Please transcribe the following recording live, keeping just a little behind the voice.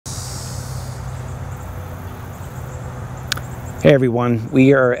Hey everyone,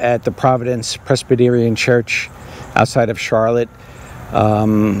 we are at the Providence Presbyterian Church outside of Charlotte.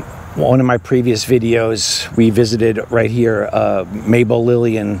 One of my previous videos, we visited right here Mabel,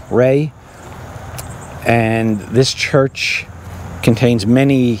 Lily, and Ray. And this church contains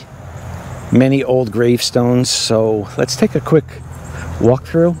many old gravestones. So let's take a quick walk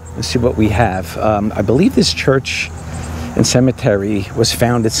through and see what we have. I believe this church and cemetery was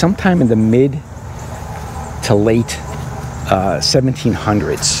founded sometime in the mid to late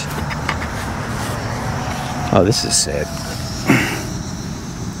 1700s. Oh, this is sad.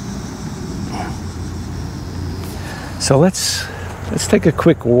 So let's take a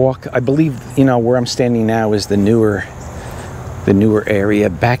quick walk. I believe, where I'm standing now is the newer area.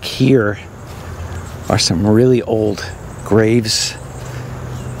 Back here are some really old graves.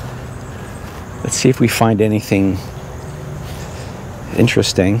 Let's see if we find anything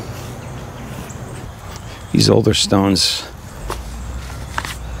interesting. These older stones,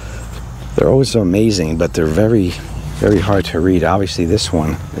 they're always so amazing, but they're very, very hard to read. Obviously, this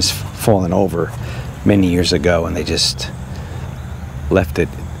one is fallen over many years ago, and they just left it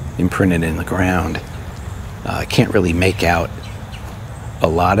imprinted in the ground. I can't really make out a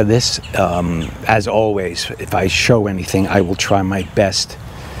lot of this. As always, if I show anything, I will try my best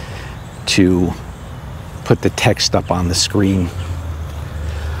to put the text up on the screen.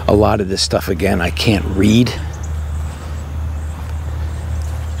 A lot of this stuff, again, I can't read.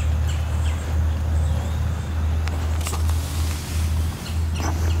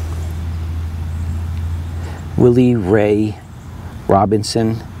 Willie Ray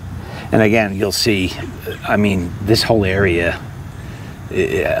Robinson. And again, you'll see, this whole area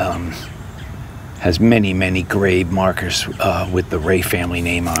has many grave markers with the Ray family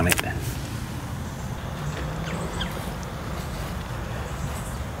name on it.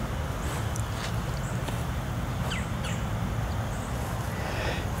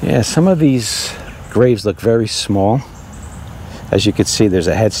 Yeah, some of these graves look very small. As you can see, there's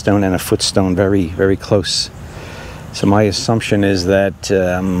a headstone and a footstone very, very close. So my assumption is that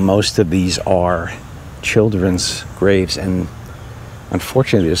most of these are children's graves, and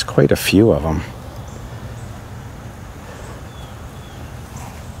unfortunately there's quite a few of them.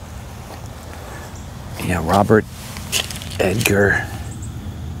 Yeah, Robert Edgar,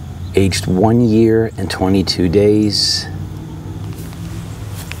 aged 1 year and 22 days.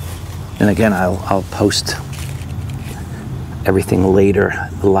 And again, I'll post everything later.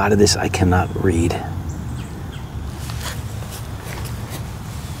 A lot of this I cannot read.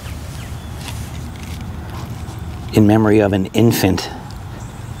 In memory of an infant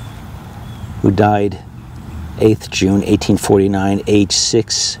who died 8th June 1849, age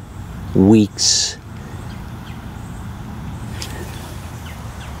 6 weeks.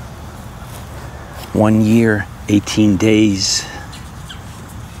 One year, 18 days.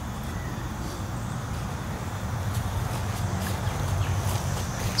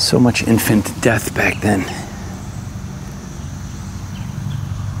 So much infant death back then.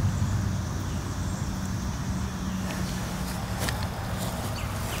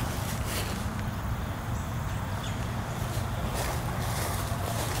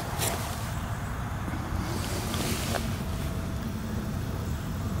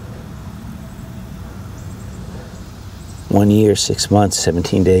 One year, 6 months,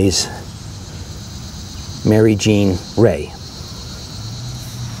 17 days. Mary Jean Ray.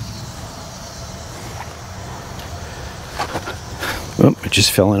 Oh, it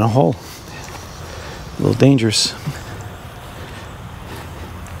just fell in a hole. A little dangerous.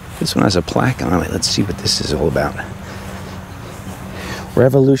 This one has a plaque on it. Let's see what this is all about.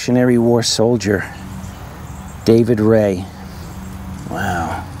 Revolutionary War soldier, David Ray.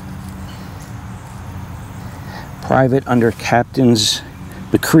 Wow. Private under Captains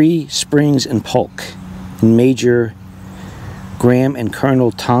McCree, Springs, and Polk, and Major Graham and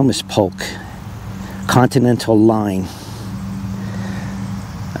Colonel Thomas Polk, Continental Line.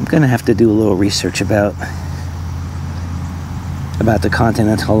 I'm gonna have to do a little research about the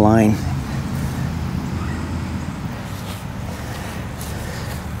Continental Line.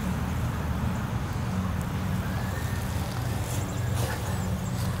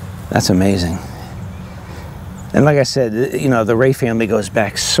 That's amazing. And like I said, the Ray family goes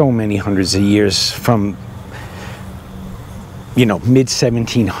back so many hundreds of years, from mid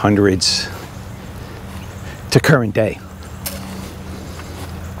 1700s to current day.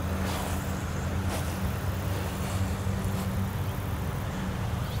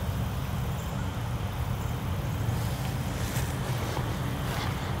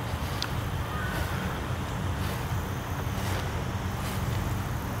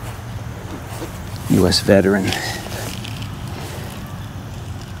 U.S. veteran.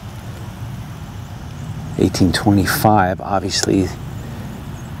 1825, obviously,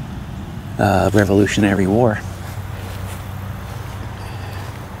 Revolutionary War.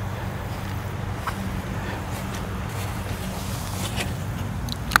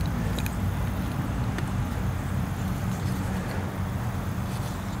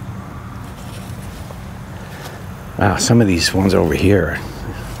 Wow, some of these ones over here are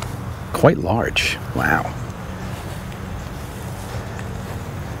quite large. Wow.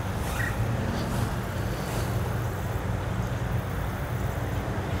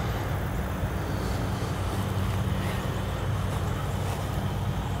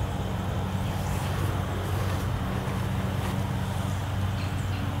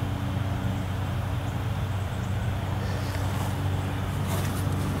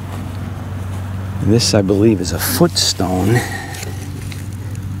 This, I believe, is a footstone.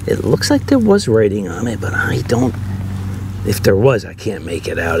 It looks like there was writing on it, but I don't... If there was, I can't make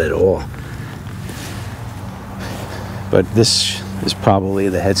it out at all. But this is probably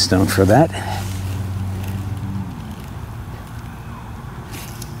the headstone for that.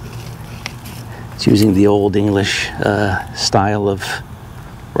 It's using the Old English style of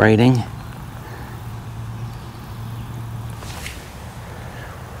writing.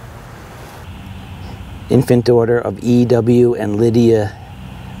 Infant daughter of E.W. and Lydia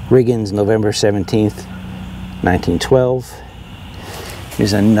Riggins, November 17th, 1912.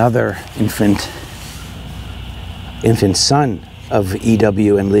 Here's another infant son of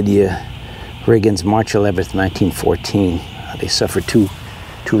E.W. and Lydia Riggins, March 11th, 1914. They suffered two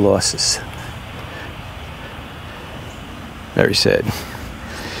losses. Very sad.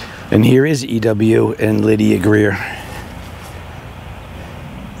 And here is E.W. and Lydia Greer.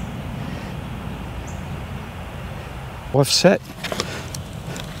 Offset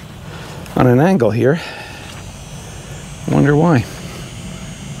on an angle here. Wonder why.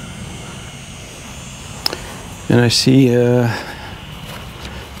 And I see a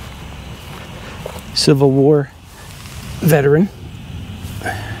Civil War veteran.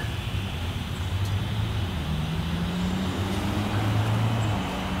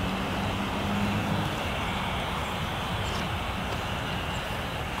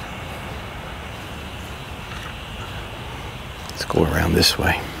 Let's go around this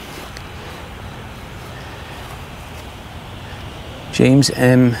way. James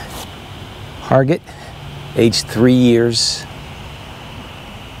M. Hargett, age 3 years.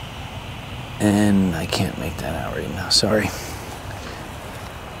 And I can't make that out right now, sorry.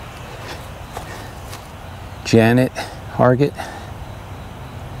 Janet Hargett.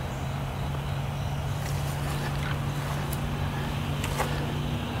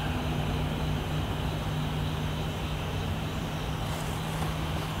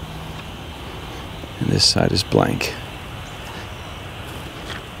 And this side is blank.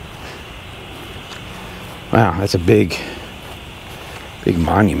 Wow, that's a big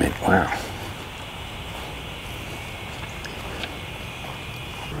monument. Wow.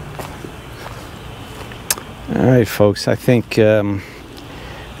 All right, folks. I think I'm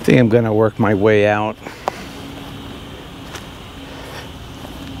going to work my way out.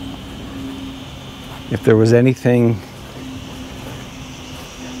 If there was anything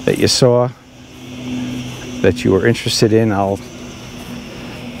that you saw that you were interested in, I'll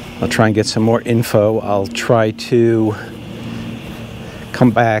try and get some more info. I'll try to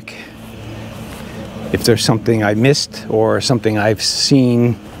come back if there's something I missed or something I've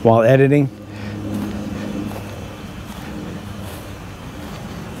seen while editing.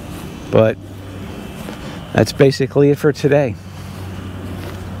 But that's basically it for today.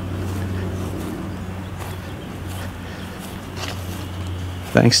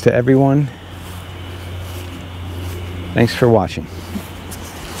 Thanks to everyone. Thanks for watching.